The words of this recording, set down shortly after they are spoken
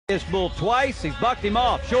this bull twice. He's bucked him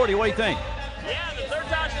off. Shorty, what do you think? Yeah, the third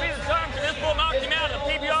time should be the charm, because this bull knocked him out in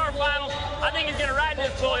the PBR finals. I think he's going to ride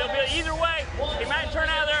this bull. He'll be either way. He might turn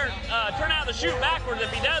out of the chute backwards.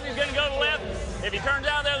 If he does, he's going to go to the left. If he turns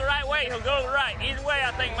out there the right way, he'll go to the right. Either way,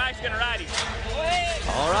 I think Mike's going to ride him.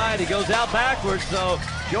 All right, he goes out backwards, so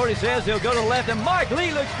Shorty says he'll go to the left, and Mike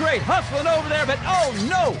Lee looks great, hustling over there, but oh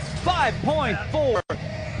no,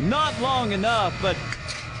 5.4, not long enough, but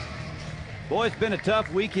boy, it's been a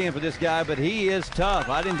tough weekend for this guy, but he is tough.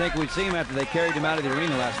 I didn't think we'd see him after they carried him out of the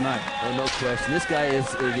arena last night. Oh, no question. This guy is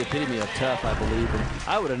the epitome of tough, I believe, and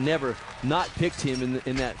I would have never not picked him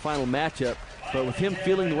in that final matchup, but with him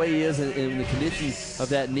feeling the way he is and the condition of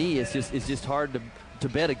that knee, it's just hard to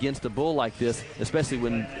bet against a bull like this, especially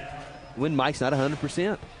when Mike's not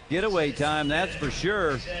 100%. Getaway time, that's for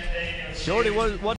sure. Shorty, what